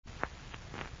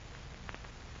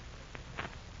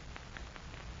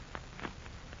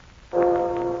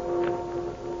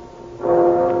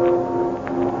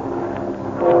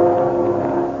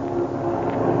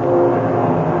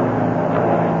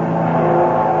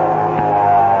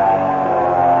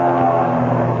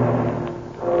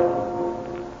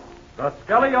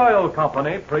Oil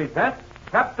Company presents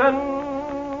Captain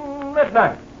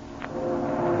Midnight.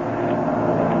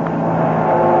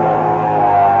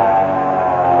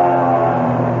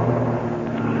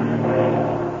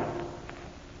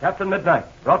 Captain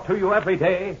Midnight, brought to you every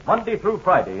day, Monday through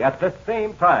Friday, at this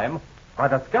same time, by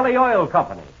the Skelly Oil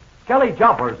Company, Skelly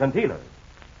Jobbers and Dealers.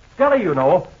 Skelly, you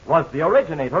know, was the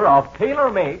originator of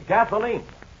tailor-made gasoline.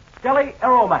 Skelly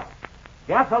Aeromax,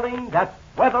 gasoline that's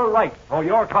weather right for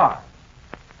your car.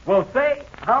 Well, say,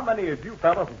 how many of you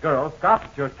fellas and girls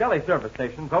stopped at your Skelly service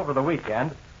stations over the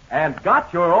weekend and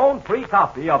got your own free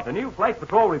copy of the new Flight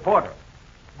Patrol Reporter?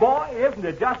 Boy, isn't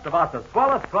it just about the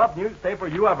swellest club newspaper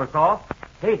you ever saw?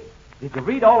 Hey, did you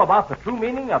read all about the true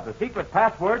meaning of the secret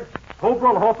password, Cobra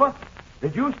Hofa?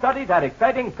 Did you study that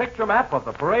exciting picture map of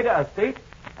the Pareda Estate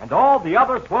and all the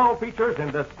other swell features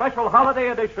in this special holiday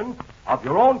edition of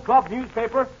your own club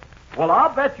newspaper? Well,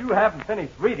 I'll bet you haven't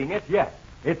finished reading it yet.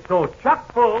 It's so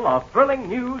chock full of thrilling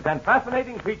news and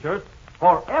fascinating features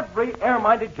for every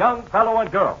air-minded young fellow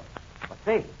and girl. But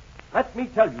say, let me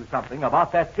tell you something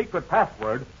about that secret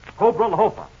password, Cobra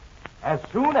Hofa. As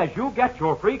soon as you get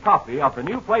your free copy of the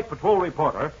new Flight Patrol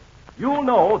Reporter, you'll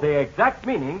know the exact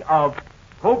meaning of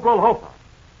Cobra Hofa.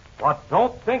 But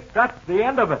don't think that's the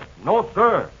end of it. No,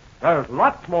 sir. There's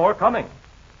lots more coming.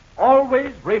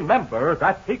 Always remember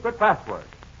that secret password.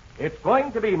 It's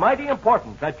going to be mighty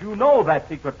important that you know that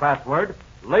secret password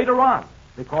later on.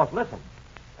 Because, listen,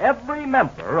 every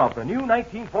member of the new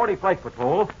 1940 Flight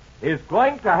Patrol is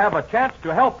going to have a chance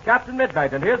to help Captain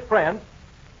Midnight and his friends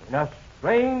in a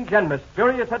strange and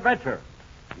mysterious adventure.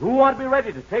 You want to be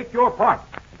ready to take your part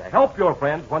and to help your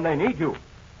friends when they need you.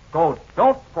 So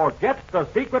don't forget the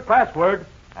secret password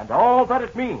and all that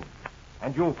it means.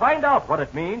 And you'll find out what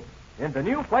it means in the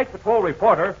new Flight Patrol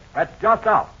Reporter that's just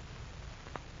out.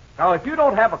 Now, if you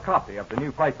don't have a copy of the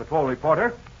new Flight Patrol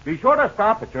Reporter, be sure to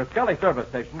stop at your Skelly service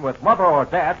station with Mother or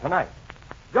Dad tonight.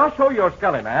 Just show your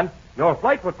Skelly man your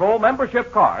Flight Patrol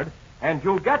membership card, and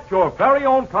you'll get your very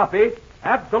own copy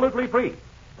absolutely free.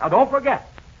 Now, don't forget,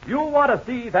 you want to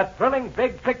see that thrilling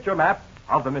big picture map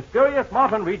of the mysterious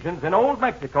mountain regions in Old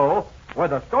Mexico where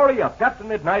the story of Captain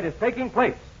Midnight is taking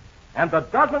place, and the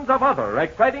dozens of other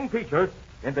exciting features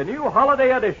in the new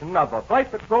holiday edition of the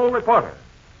Flight Patrol Reporter.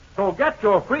 So get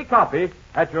your free copy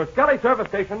at your Skelly service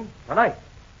station tonight.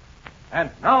 And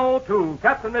now to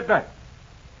Captain Midnight.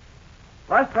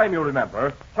 Last time you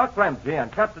remember, Chuck Ramsey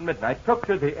and Captain Midnight took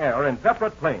to the air in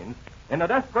separate planes in a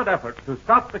desperate effort to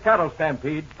stop the cattle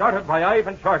stampede started by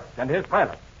Ivan Shark and his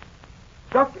pilot.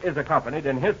 Chuck is accompanied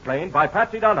in his plane by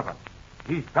Patsy Donovan.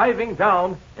 He's diving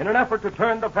down in an effort to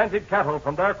turn the frenzied cattle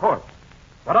from their course.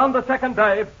 But on the second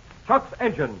dive, Chuck's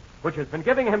engine, which has been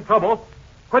giving him trouble,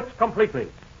 quits completely.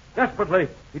 Desperately,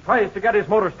 he tries to get his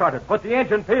motor started, but the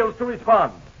engine fails to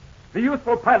respond. The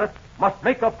youthful pilot must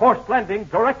make a forced landing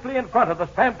directly in front of the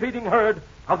stampeding herd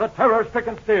of the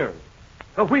terror-stricken steers.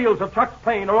 The wheels of Chuck's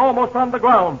plane are almost on the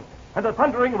ground, and the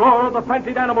thundering roar of the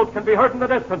frenzied animals can be heard in the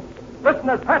distance. Listen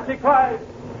as Patsy cries,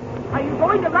 "Are you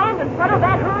going to land in front of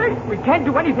that herd?" We can't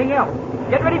do anything else.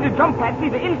 Get ready to jump, Patsy,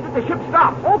 the instant the ship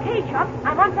stops. Okay, Chuck.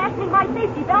 I'm unfastening my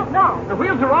safety belt now. The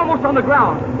wheels are almost on the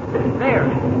ground. There.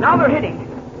 Now they're hitting.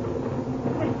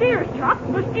 The steers, Chuck.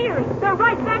 The steers. They're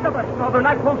right back of us. No, they're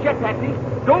not close yet, Patsy.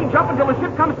 Don't jump until the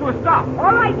ship comes to a stop.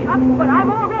 All right, Chuck, but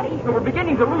I'm all ready. So we're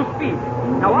beginning to lose speed.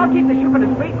 Now I'll keep the ship in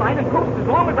a straight line and coast as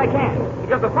long as I can.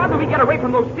 Because the farther we get away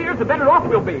from those steers, the better off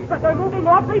we'll be. But they're moving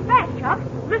awfully fast, Chuck.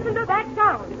 Listen to that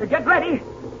sound. Get ready.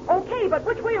 Okay, but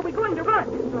which way are we going to run?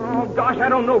 Oh, gosh, I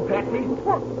don't know, Patsy.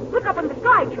 Well, look up in the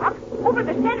sky, Chuck. Over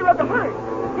the center of the herd.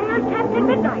 There's Captain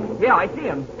Midnight. Yeah, I see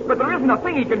him. But there isn't a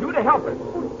thing he can do to help us.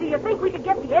 Do you think we could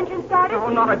get the engine started? Oh,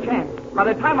 not a chance. By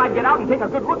the time I'd get out and take a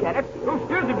good look at it, those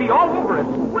steers would be all over us.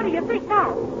 What do you think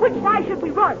now? Which side should we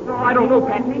run? Oh, I don't know,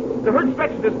 Patsy. The herd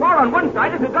stretches as far on one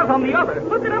side as it does on the other.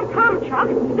 Look at them come, Chuck.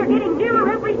 They're getting nearer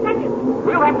every second.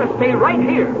 We'll have to stay right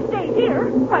here. Stay here?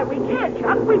 Why, we can't,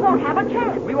 Chuck. We won't have a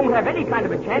chance. We won't have any kind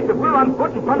of a chance if we're on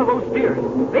foot in front of those steers.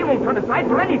 They won't turn aside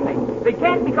for anything. They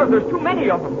can't because there's too many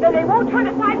of them. Then they won't turn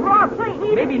aside for our plane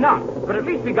either. Maybe not, but at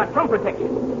least we got some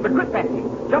protection. But quick, Patsy,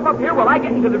 jump up here while I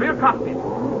get into the rear cockpit.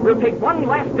 We'll take one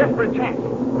last desperate chance.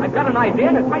 I've got an idea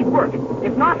and it might work.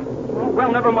 If not, oh,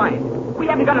 well, never mind. We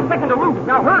haven't got a second to lose.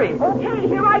 Now hurry. Okay,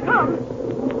 here I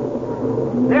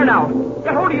come. There now.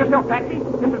 Get hold of yourself, Patsy.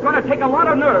 This is going to take a lot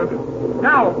of nerve.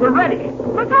 Now, we're ready.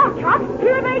 Look out, Chuck.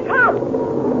 Here they come.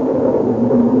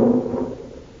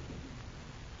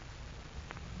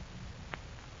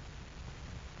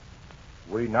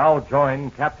 We now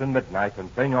join Captain Midnight and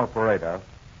Senor Pareda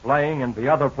flying in the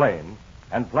other plane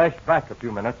and flash back a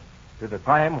few minutes to the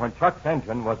time when Chuck's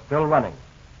engine was still running.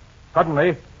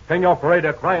 Suddenly, Senor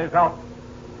Ferreira cries out.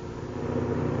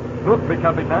 Look, mi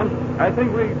Capitan. I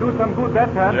think we do some good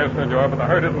that time. Yes, senor, but the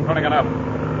herd isn't turning enough.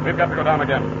 We've got to go down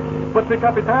again. But mi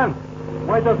Capitan,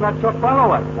 why does not Chuck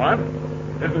follow us? What?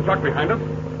 Isn't Chuck behind us?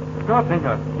 No,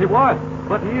 senor. He was,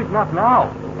 but he is not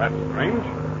now. That's strange.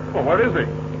 Well, where is he?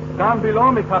 Down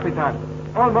below me, Capitan.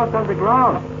 Almost on the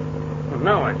ground. Well,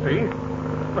 now I see.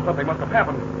 But something must have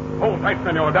happened. Hold tight,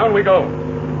 senor. Down we go.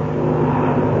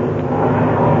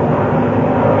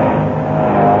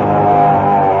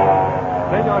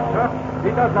 Senor Chuck, he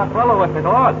does not follow us at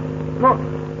all. Look,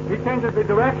 he changes the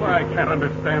direction. Well, I can't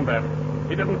understand that.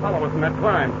 He didn't follow us in that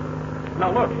climb.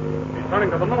 Now look, he's turning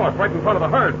to the north, right in front of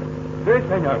the herd. Yes,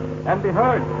 senor. And the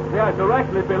herd, they are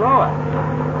directly below us.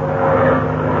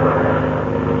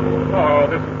 Oh,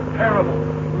 this is terrible.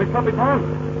 Mi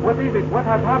Capitan, what is it? What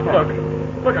has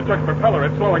happened? Look at Chuck's propeller.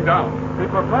 It's slowing down. The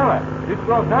propeller. It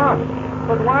slowed down.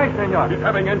 But why, senor? He's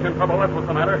having engine trouble. That's what's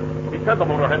the matter. He said the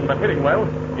motor hadn't been hitting well.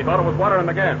 He thought it was water in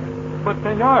the gas. But,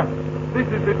 senor, this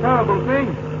is the terrible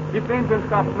thing. If the engine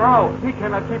stops now, he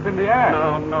cannot keep in the air.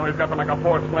 No, he's got to make a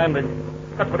forced landing.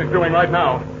 That's what he's doing right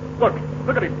now. Look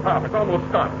at his prop. It's almost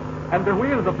stopped. And the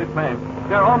wheels of the plane,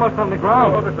 they're almost on the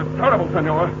ground. Oh, this is terrible,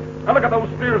 senor. Now look at those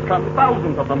steers come,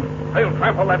 thousands of them. They'll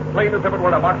trample that plane as if it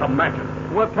were a box of matches.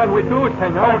 What can we do,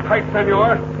 senor? Hold tight,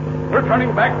 senor. We're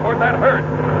turning back toward that herd.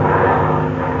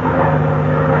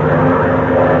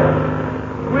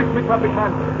 Quick, mi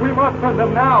Capitan. We must turn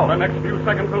them now. The next few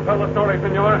seconds will tell the story,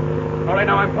 senor. All right,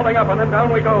 now I'm pulling up, and then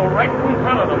down we go, right in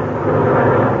front of them.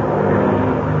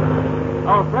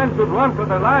 Our friends should run for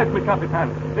their lives, mi Capitan.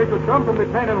 They should jump from the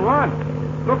plane and run.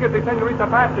 Look at the Senorita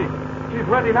Patsy. She's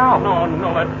ready now.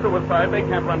 No, that's suicide. They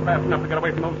can't run fast enough to get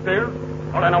away from those stairs.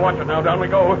 All right, now watch it now. Down we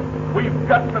go. We've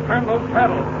got to turn those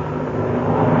paddles.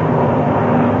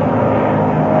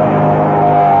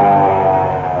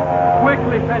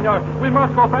 Quickly, senor. We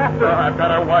must go faster. I've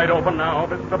got her wide open now.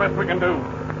 This is the best we can do.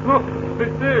 Look, the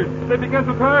steers. They begin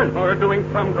to turn. We're doing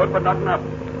some good, but not enough.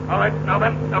 All right, now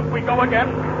then, up we go again.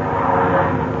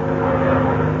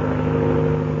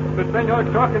 The Senor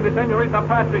Chuck and the Senorita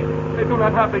Patsy, they do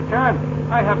not have the chance.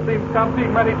 I have seen Stampede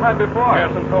many times before.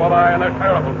 Yes, and so have I, and they're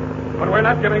terrible. But we're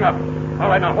not giving up. All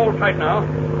right, now hold tight now.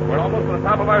 We're almost to the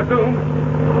top of our zoom.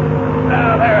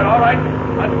 There, all right.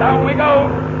 And down we go.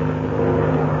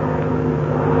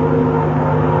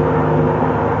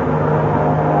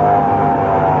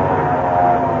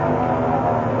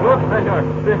 Look, senor,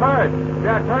 the herd. They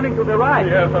are turning to the right.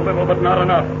 Yes, a little, but not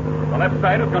enough. The left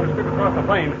side is going to strip across the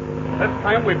plain. This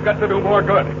time we've got to do more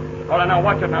good. All right, now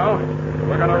watch it now.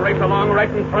 We're going to race along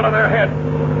right in front of their head.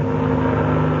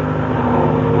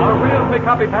 Our wheels, mi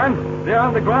Capitan. They're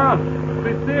on the ground.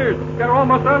 The steers, they're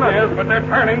almost on us. Yes, but they're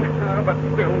turning. But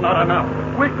still not enough.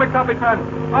 Quick, mi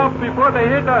Capitan. Up before they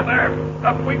hit us. There,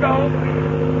 up we go.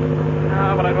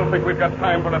 But I don't think we've got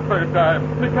time for a third dive.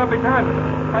 Mi Capitan,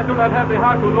 I do not have the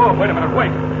heart to look. Wait a minute,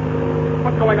 wait.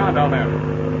 What's going on down there?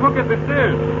 Look at the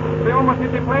steers. They almost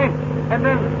hit the plane. And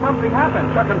then something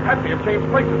happened. Chuck and Patsy have changed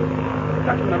places.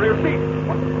 Chuck's in the rear seat.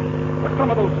 But some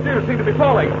of those steers seem to be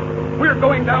falling. We're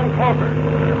going down closer.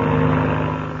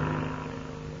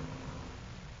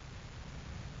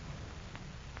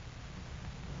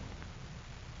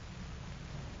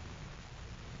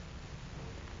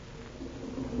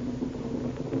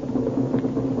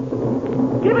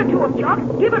 Give it to him, Chuck.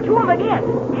 Give it to him again.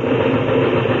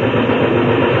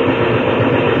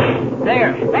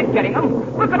 There, that's getting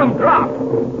them. Look at them drop.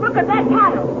 Look at that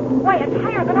paddle. Why, it's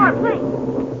higher than our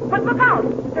plane. But look out.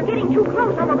 They're getting too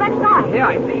close on the left side. Yeah,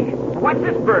 I see. Watch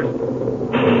this burst.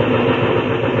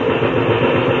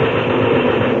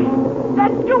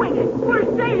 That's doing it. We're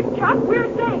safe, Chuck.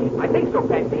 We're safe. I think so,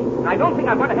 Patsy. And I don't think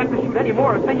I'm going to have to shoot any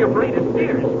more of Senor Ferreira's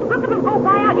steers. Look at them go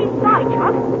by on each side,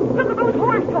 Chuck. Look at those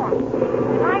horns torn.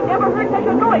 And I never heard such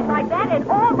a noise like that in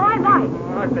all my life.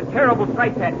 Oh, it's a terrible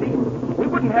sight, Patsy. We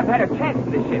wouldn't have had a chance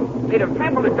in this ship. They'd have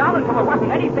trampled it down until there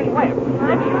wasn't anything left.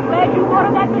 I'm sure glad you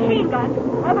brought that machine gun.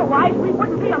 Otherwise, we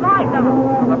wouldn't be alive now.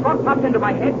 The thought popped into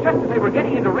my head just as they were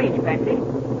getting into range, Patsy.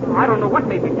 I don't know what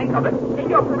made me think of it.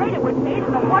 Senor Ferreira would say that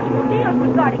the Washington Steelers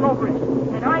was guarding over us.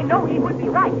 And I know he would be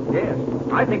right. Yes,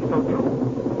 I think so, too.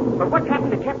 But what's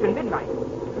happened to Captain Midnight?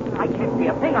 I can't see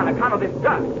a thing on account of this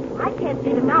dust. I can't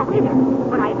see him now either.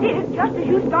 But I did just as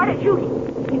you started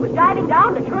shooting. He was diving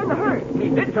down to turn the herd. He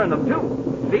did turn them,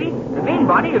 too. See? The main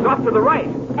body is off to the right.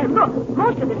 And look,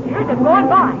 most of the steers have gone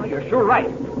by. Oh, you're sure right.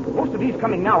 Most of these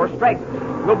coming now are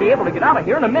stragglers. We'll be able to get out of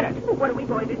here in a minute. What are we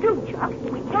going to do, Chuck?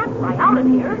 We can't fly out of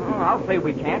here. Oh, I'll say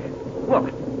we can't.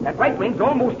 Look, That right wing's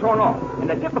almost torn off, and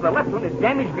the tip of the left one is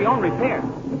damaged beyond repair.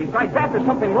 And besides that, there's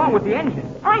something wrong with the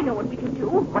engine. I know what we can do.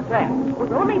 What's that?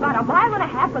 We're only about a mile and a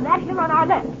half from that hill on our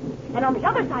left. And on the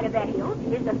other side of that hill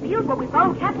is the field where we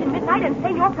found Captain Midnight and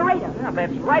Senor Pareda. Yeah,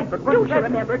 that's right, but You should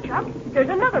remember, Chuck. There's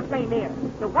another plane there.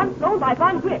 The one flown by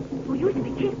Von Griff, who used to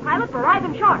be chief pilot for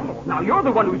Ivan Sharp. Now, you're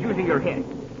the one who's using your head.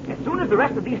 As soon as the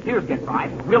rest of these steers get by,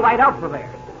 we'll light out for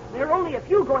theirs. There are only a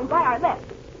few going by our left.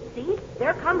 See?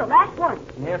 There come the last one.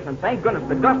 Yes, and thank goodness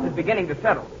the dust is beginning to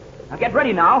settle. Now, get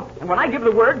ready now, and when I give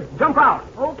the word, jump out.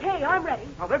 Okay, I'm ready.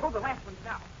 Now, there go the last ones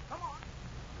now. Come on.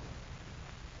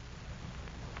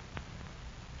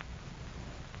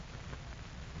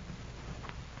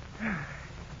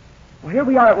 Well, here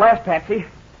we are at last, Patsy.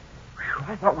 Whew,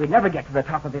 I thought we'd never get to the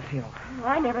top of this hill.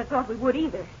 I never thought we would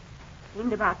either.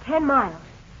 Seemed about 10 miles.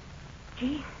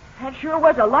 Gee, that sure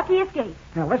was a lucky escape.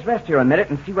 Now, let's rest here a minute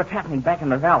and see what's happening back in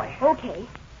the valley. Okay.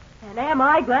 And am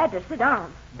I glad to sit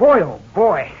down. Boy, oh,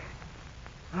 boy.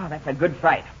 Oh, that's a good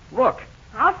sight. Look.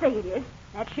 I'll say it is.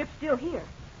 That ship's still here.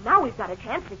 Now we've got a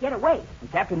chance to get away.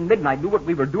 And Captain Midnight knew what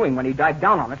we were doing when he dived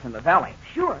down on us in the valley.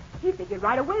 Sure. He figured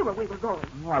right away where we were going.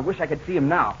 Oh, I wish I could see him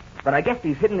now. But I guess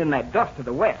he's hidden in that dust to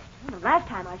the west. Well, the last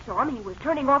time I saw him, he was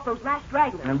turning off those last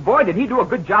stragglers. And boy, did he do a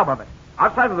good job of it.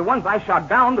 Outside of the ones I shot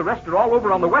down, the rest are all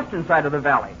over on the western side of the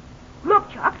valley.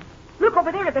 Look, Chuck. Look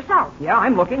over there to the south. Yeah,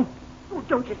 I'm looking. Oh,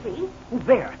 don't you see? Oh,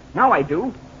 there. Now I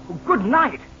do. Oh, good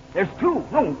night. There's 2,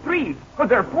 no, 3. But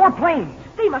there are 4 planes.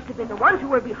 They must have been the ones who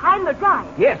were behind the drive.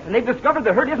 Yes, and they've discovered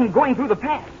the herd isn't going through the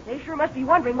pass. They sure must be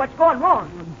wondering what's gone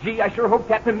wrong. Gee, I sure hope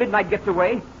Captain Midnight gets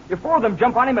away. If 4 of them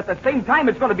jump on him at the same time,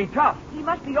 it's going to be tough. He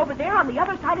must be over there on the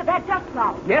other side of that dust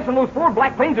cloud. Yes, and those 4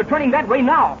 black planes are turning that way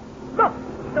now. Look,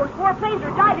 those 4 planes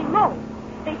are diving low.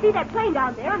 They see that plane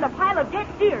down there and the pile of dead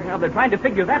steers. Now, they're trying to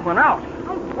figure that one out.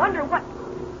 I wonder what...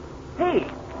 Hey,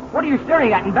 what are you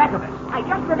staring at in back of us? I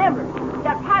just remembered.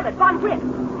 That pilot, Von Griff.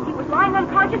 He was lying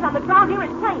unconscious on the ground near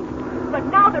his plane. But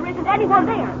now there isn't anyone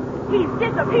there. He's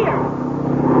disappeared.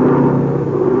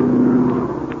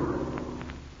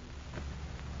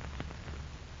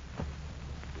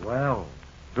 Well,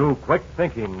 through quick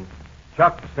thinking,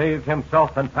 Chuck saved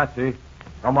himself and Patsy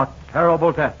from a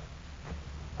terrible death.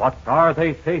 But are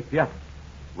they safe yet?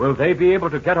 Will they be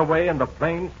able to get away in the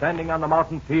plane standing on the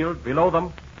mountain field below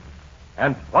them?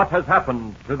 And what has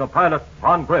happened to the pilot,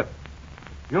 Von Griff?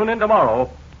 Tune in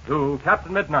tomorrow to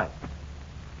Captain Midnight.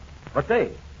 But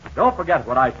say, don't forget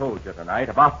what I told you tonight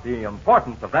about the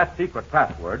importance of that secret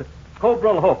password,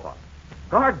 Cobra Hofa.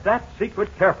 Guard that secret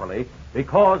carefully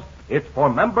because it's for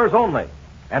members only.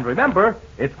 And remember,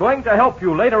 it's going to help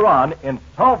you later on in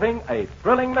solving a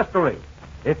thrilling mystery.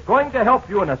 It's going to help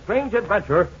you in a strange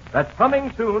adventure that's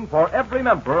coming soon for every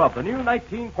member of the new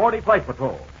 1940 Flight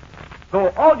Patrol. So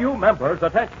all you members,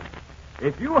 attention.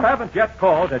 If you haven't yet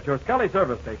called at your Skelly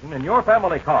service station in your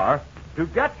family car to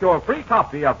get your free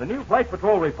copy of the new Flight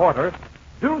Patrol Reporter,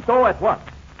 do so at once.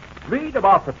 Read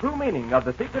about the true meaning of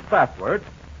the secret password,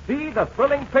 see the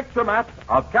thrilling picture maps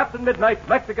of Captain Midnight's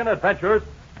Mexican adventures,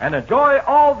 and enjoy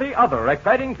all the other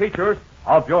exciting features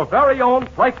of your very own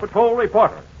Flight Patrol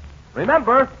Reporter.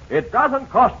 Remember, it doesn't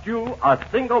cost you a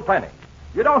single penny.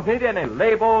 You don't need any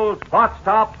labels, box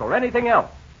tops, or anything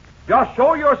else. Just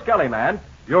show your Skelly man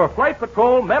your Flight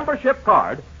Patrol membership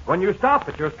card when you stop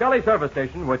at your Skelly service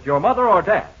station with your mother or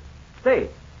dad. Say,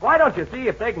 why don't you see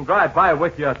if they can drive by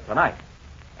with you tonight?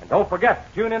 And don't forget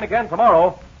to tune in again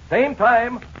tomorrow, same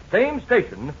time, same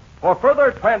station, for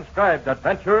further transcribed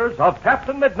adventures of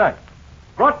Captain Midnight.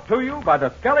 Brought to you by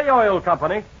the Skelly Oil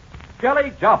Company,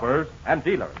 Skelly Jobbers and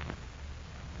Dealers.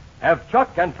 Have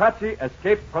Chuck and Patsy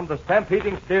escaped from the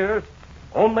stampeding steers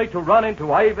only to run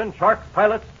into Ivan Shark's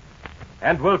pilots?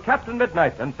 And will Captain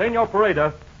Midnight and Senor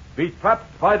Pareda be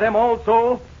trapped by them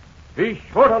also? Be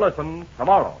sure to listen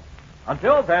tomorrow.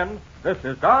 Until then, this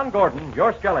is Don Gordon,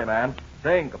 your Skelly man,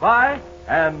 saying goodbye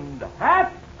and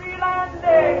happy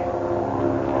landing!